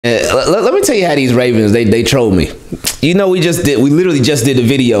Let me tell you how these Ravens they troll me. You know, we literally just did a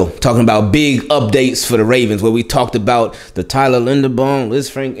video talking about big updates for the Ravens where we talked about the Tyler Linderbaum, Liz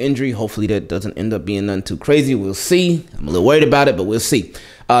Frank injury. Hopefully that doesn't end up being nothing too crazy. We'll see. I'm a little worried about it, but we'll see.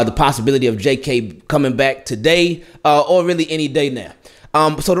 The possibility of JK coming back today or really any day now.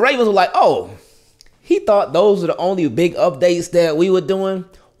 So the Ravens were like, oh, he thought those are the only big updates that we were doing.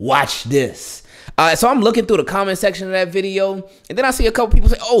 Watch this. So I'm looking through the comment section of that video, and then I see a couple people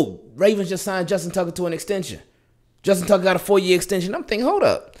say, oh, Ravens just signed Justin Tucker to an extension. Justin Tucker got a 4-year extension. I'm thinking, hold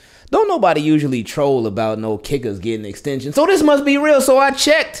up. Don't nobody usually troll about no kickers getting an extension. So this must be real. So I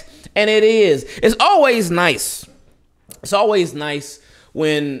checked, and it is. It's always nice. It's always nice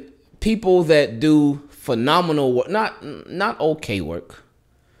when people that do phenomenal work, not okay work,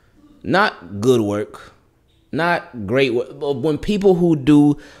 not good work, not great work, but when people who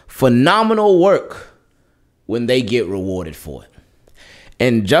do phenomenal work, when they get rewarded for it.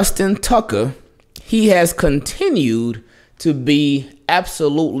 And Justin Tucker, he has continued to be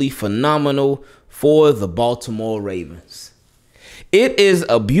absolutely phenomenal for the Baltimore Ravens. It is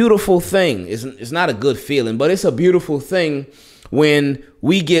a beautiful thing. It's not a good feeling, but it's a beautiful thing when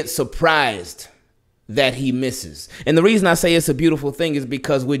we get surprised that he misses. And the reason I say it's a beautiful thing is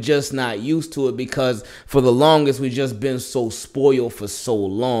because we're just not used to it, because for the longest we've just been so spoiled for so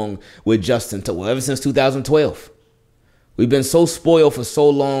long with Justin Tucker. Well, ever since 2012. We've been so spoiled for so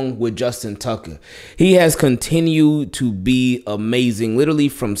long with Justin Tucker. He has continued to be amazing. Literally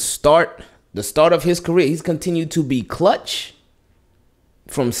from the start of his career, he's continued to be clutch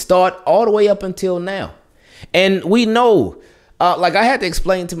from start all the way up until now. And we know, like I had to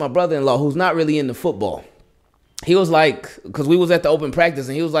explain to my brother-in-law who's not really into football. He was like, because we was at the open practice,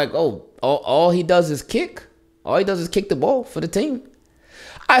 and he was like, oh, all he does is kick? All he does is kick the ball for the team?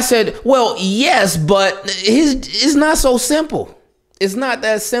 I said, well, yes, but it's not so simple. It's not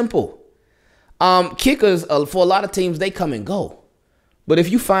that simple. Kickers, for a lot of teams, they come and go. But if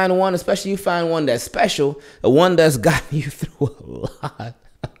you find one, especially you find one that's special, the one that's gotten you through a lot.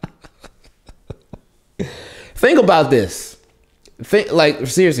 Think about this.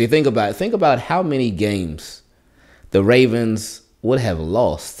 Seriously, think about it. Think about how many games the Ravens would have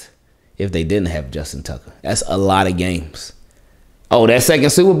lost if they didn't have Justin Tucker. That's a lot of games. Oh, that second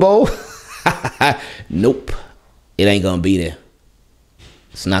Super Bowl? Nope. It ain't going to be there.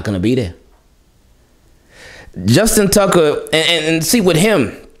 It's not going to be there. Justin Tucker, and see with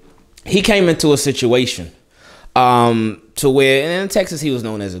him, he came into a situation to where, and in Texas, he was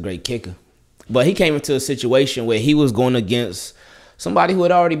known as a great kicker. But he came into a situation where he was going against somebody who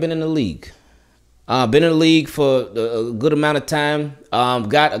had already been in the league. Been in the league for a good amount of time.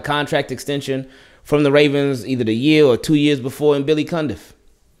 Got a contract extension from the Ravens either the year or 2 years before in Billy Cundiff.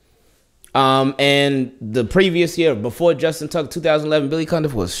 And the previous year, before Justin Tucker, 2011, Billy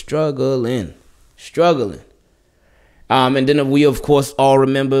Cundiff was struggling. And then we, of course, all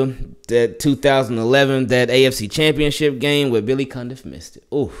remember that 2011, that AFC Championship game where Billy Cundiff missed it.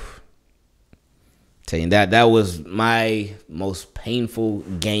 Oof. Tell you that was my most painful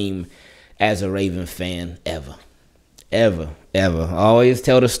game as a Raven fan ever. I always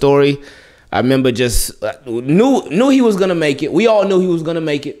tell the story. I remember just knew he was going to make it. We all knew he was going to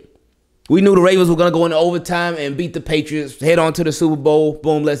make it. We knew the Ravens were going to go into overtime and beat the Patriots, head on to the Super Bowl.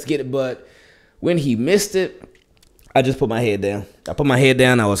 Boom, let's get it. But when he missed it, I just put my head down. I put my head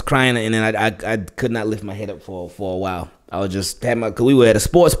down. I was crying, and then I could not lift my head up for a while. I was just cause we were at a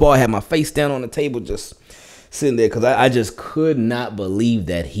sports bar. I had my face down on the table, just sitting there, because I just could not believe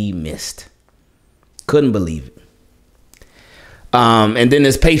that he missed. Couldn't believe it. And then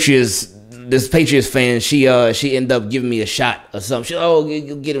this Patriots fan, she ended up giving me a shot or something. She, oh,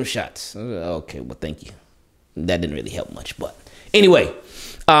 you get him shots. Like, okay, well, thank you. That didn't really help much, but anyway,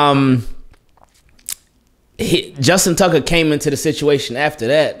 Justin Tucker came into the situation after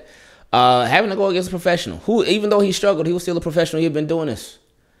that, having to go against a professional who, even though he struggled, he was still a professional. He had been doing this,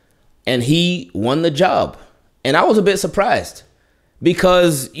 and he won the job. And I was a bit surprised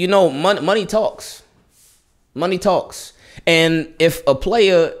because, you know, money talks. Money talks. And if a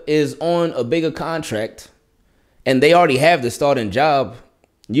player is on a bigger contract and they already have the starting job,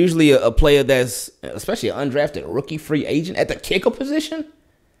 usually a player that's, especially an undrafted rookie free agent at the kicker position,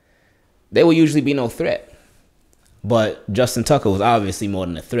 there will usually be no threat. But Justin Tucker was obviously more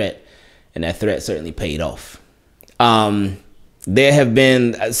than a threat, and that threat certainly paid off. There have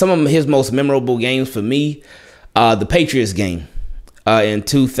been some of his most memorable games for me, the Patriots game in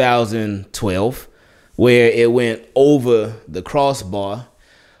 2012. Where it went over the crossbar.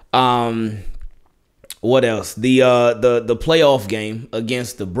 What else? The playoff game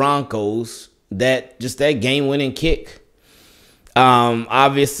against the Broncos. That game-winning kick.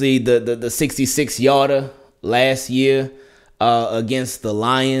 Obviously the 66 yarder last year against the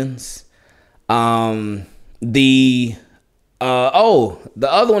Lions. The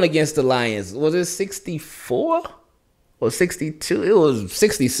other one against the Lions, was it 64 or 62? It was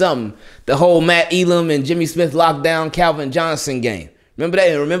 60 something. The whole Matt Elam and Jimmy Smith lockdown Calvin Johnson game. Remember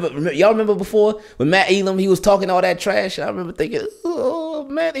that? Remember y'all remember before when Matt Elam, he was talking all that trash? I remember thinking, oh,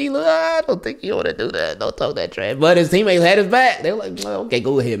 Matt Elam, I don't think you ought to do that. Don't talk that trash. But his teammates had his back. They were like, okay,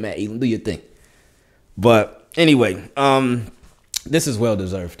 go ahead, Matt Elam, do your thing. But anyway, this is well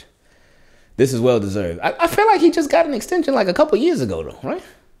deserved. This is well deserved. I feel like he just got an extension like a couple years ago, though, right?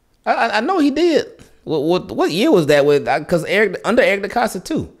 I know he did. What year was that with? Because under Eric DeCosta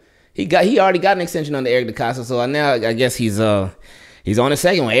too, he already got an extension under Eric DeCosta. So now I guess he's on the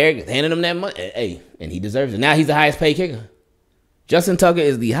second one. Eric handed him that money, hey, and he deserves it. Now he's the highest paid kicker. Justin Tucker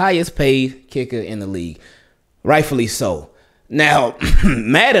is the highest paid kicker in the league, rightfully so. Now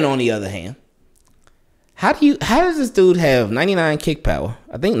Madden, on the other hand. How does this dude have 99 kick power?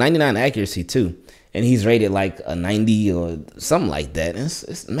 I think 99 accuracy too, and he's rated like a 90 or something like that.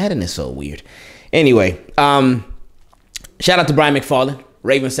 Madden is so weird. Anyway, shout out to Brian McFarland,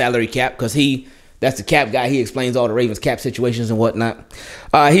 Ravens salary cap, because that's the cap guy. He explains all the Ravens cap situations and whatnot.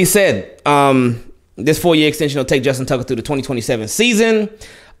 He said this 4-year extension will take Justin Tucker through the 2027 season.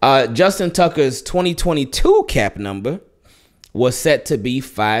 Justin Tucker's 2022 cap number was set to be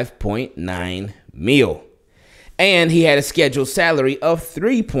 $5.9 million. And he had a scheduled salary of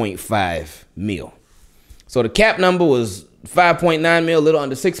 $3.5 million. So the cap number was $5.9 million, a little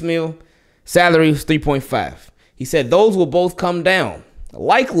under $6 million. Salary was $3.5 million. He said those will both come down,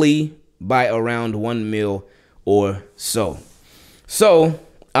 likely by around $1 million or so. So,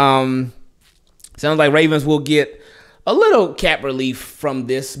 sounds like Ravens will get a little cap relief from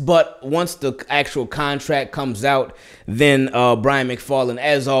this, but once the actual contract comes out, then Brian McFarland,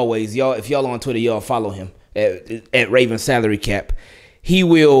 as always, y'all, if y'all on Twitter, y'all follow him at Ravens salary cap. He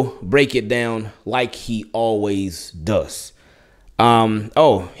will break it down like he always does.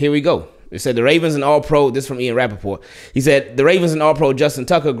 Here we go. It said the Ravens and All-Pro, this is from Ian Rappaport. He said the Ravens and All-Pro Justin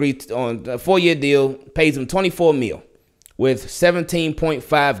Tucker agreed on a 4-year deal, pays him $24 million with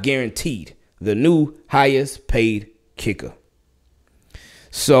 $17.5 guaranteed, the new highest paid kicker.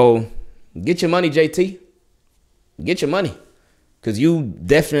 So get your money, JT. Get your money, because you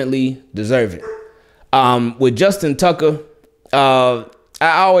definitely deserve it. With Justin Tucker, I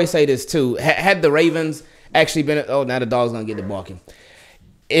always say this too. Had the Ravens actually been, now the dog's gonna get the barking.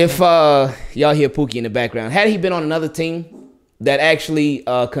 If y'all hear Pookie in the background, had he been on another team that actually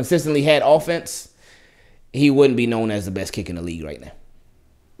consistently had offense, he wouldn't be known as the best kicker in the league right now.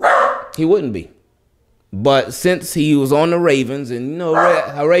 He wouldn't be. But since he was on the Ravens, and you know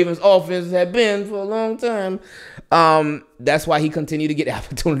how Ravens offense had been for a long time, that's why he continued to get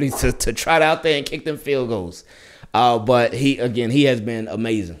opportunities to trot out there and kick them field goals. But he has been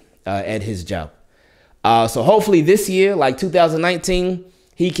amazing at his job. So hopefully this year, like 2019,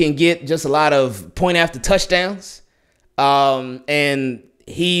 he can get just a lot of point after touchdowns, and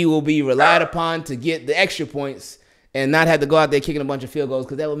he will be relied upon to get the extra points and not have to go out there kicking a bunch of field goals,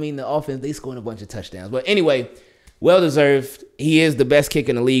 because that would mean the offense, they scoring a bunch of touchdowns. But anyway, well-deserved. He is the best kicker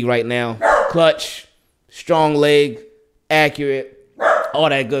in the league right now. Clutch, strong leg, accurate, all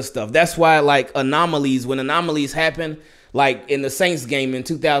that good stuff. That's why, like, when anomalies happen, like in the Saints game in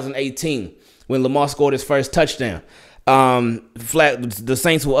 2018, when Lamar scored his first touchdown, the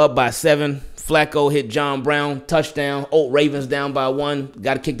Saints were up by 7. Flacco hit John Brown, touchdown. Ravens down by 1.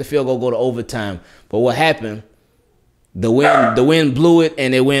 Got to kick the field goal, go to overtime. But what happened? The wind blew it,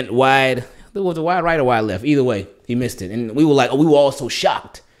 and it went wide. It was a wide right or wide left. Either way, he missed it. And we were all so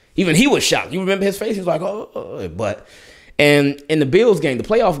shocked. Even he was shocked. You remember his face? He was like, oh. But, and in the Bills game, the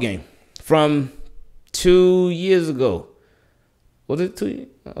playoff game from 2 years ago. Was it 2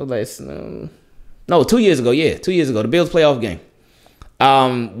 years? No, 2 years ago. Yeah, 2 years ago. The Bills playoff game.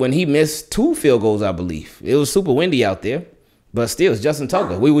 When he missed 2 field goals, I believe. It was super windy out there. But still, it's Justin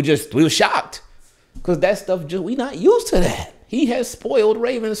Tucker. We were shocked. Because that stuff, we not used to that. He has spoiled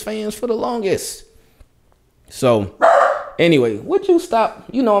Ravens fans for the longest. So, anyway, would you stop?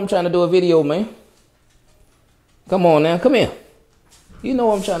 You know I'm trying to do a video, man. Come on now, come here. You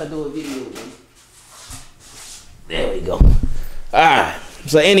know I'm trying to do a video, man. There we go. All right.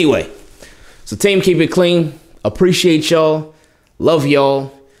 So anyway, team, keep it clean. Appreciate y'all. Love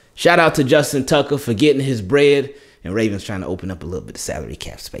y'all. Shout out to Justin Tucker for getting his bread. And Ravens trying to open up a little bit of salary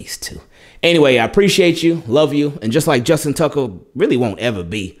cap space too. Anyway, I appreciate you, love you, and just like Justin Tucker really won't ever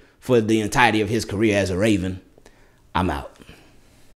be for the entirety of his career as a Raven, I'm out.